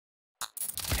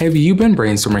Have you been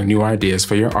brainstorming new ideas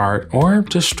for your art or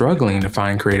just struggling to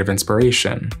find creative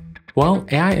inspiration? Well,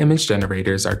 AI image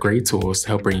generators are great tools to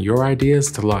help bring your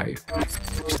ideas to life.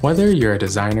 Whether you're a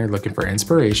designer looking for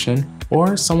inspiration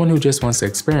or someone who just wants to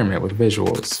experiment with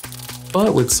visuals.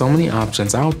 But with so many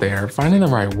options out there, finding the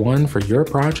right one for your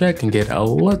project can get a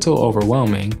little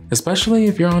overwhelming, especially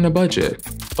if you're on a budget.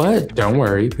 But don't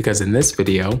worry, because in this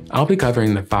video, I'll be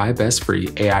covering the 5 best free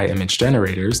AI image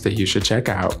generators that you should check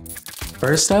out.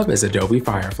 First up is Adobe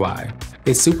Firefly.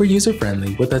 It's super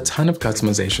user-friendly with a ton of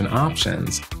customization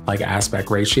options, like aspect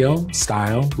ratio,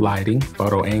 style, lighting,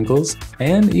 photo angles,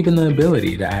 and even the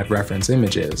ability to add reference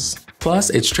images. Plus,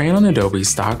 it's trained on Adobe's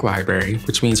stock library,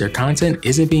 which means your content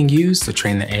isn't being used to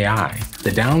train the AI.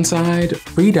 The downside,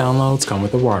 free downloads come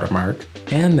with a watermark,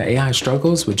 and the AI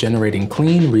struggles with generating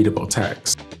clean, readable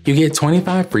text. You get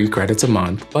 25 free credits a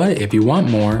month, but if you want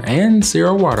more and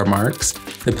 0 watermarks,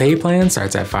 the paid plan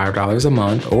starts at $5 a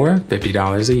month or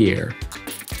 $50 a year.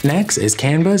 Next is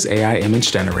Canva's AI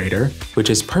image generator,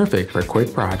 which is perfect for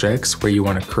quick projects where you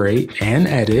want to create and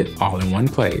edit all in one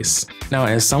place. Now,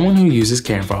 as someone who uses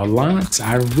Canva a lot,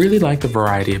 I really like the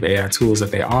variety of AI tools that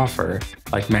they offer,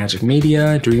 like Magic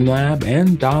Media, Dreamlab,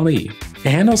 and DALL-E. It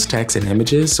handles text and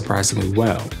images surprisingly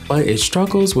well, but it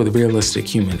struggles with realistic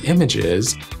human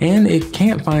images, and it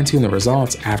can't fine-tune the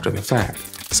results after the fact,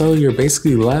 so you're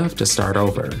basically left to start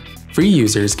over. Free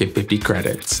users get 50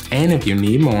 credits, and if you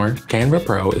need more, Canva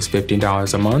Pro is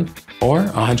 $15 a month or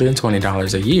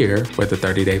 $120 a year with a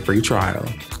 30-day free trial.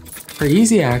 For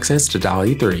easy access to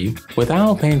DALL-E 3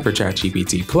 without paying for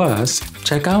ChatGPT Plus,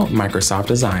 check out Microsoft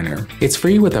Designer. It's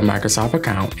free with a Microsoft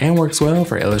account and works well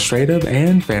for illustrative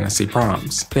and fantasy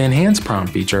prompts. The enhanced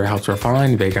prompt feature helps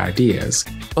refine vague ideas,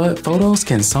 but photos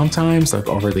can sometimes look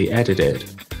overly edited.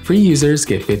 Free users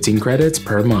get 15 credits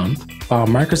per month, while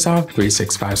Microsoft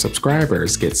 365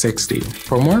 subscribers get 60.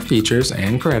 For more features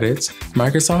and credits,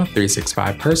 Microsoft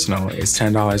 365 Personal is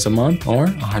 $10 a month or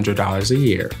 $100 a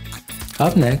year.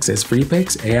 Up next is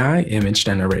Freepik's AI image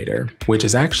generator, which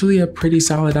is actually a pretty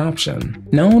solid option.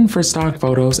 Known for stock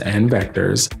photos and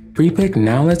vectors, Freepik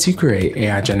now lets you create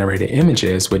AI-generated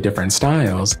images with different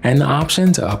styles and the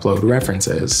option to upload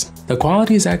references. The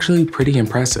quality is actually pretty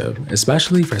impressive,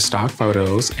 especially for stock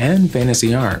photos and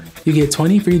fantasy art. You get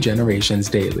 20 free generations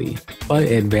daily, but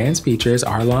advanced features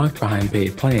are locked behind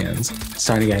paid plans,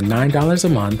 starting at $9 a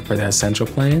month for the Essential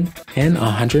plan and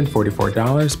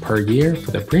 $144 per year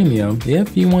for the Premium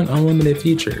if you want unlimited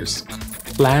features.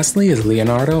 Lastly is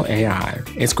Leonardo AI.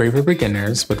 It's great for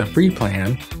beginners with a free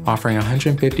plan offering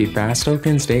 150 fast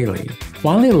tokens daily.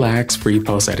 While it lacks free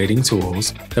post-editing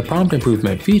tools, the prompt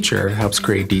improvement feature helps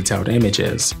create detailed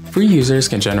images. Free users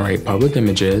can generate public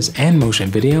images and motion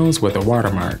videos with a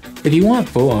watermark. If you want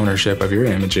full ownership of your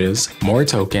images, more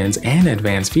tokens, and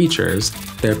advanced features,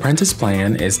 the Apprentice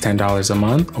plan is $10 a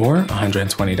month or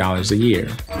 $120 a year.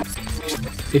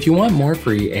 If you want more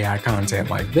free AI content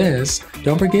like this,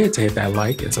 don't forget to hit that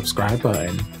like and subscribe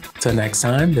button. Till next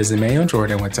time, this is Emmanuel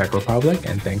Jordan with TechRepublic,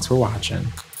 and thanks for watching.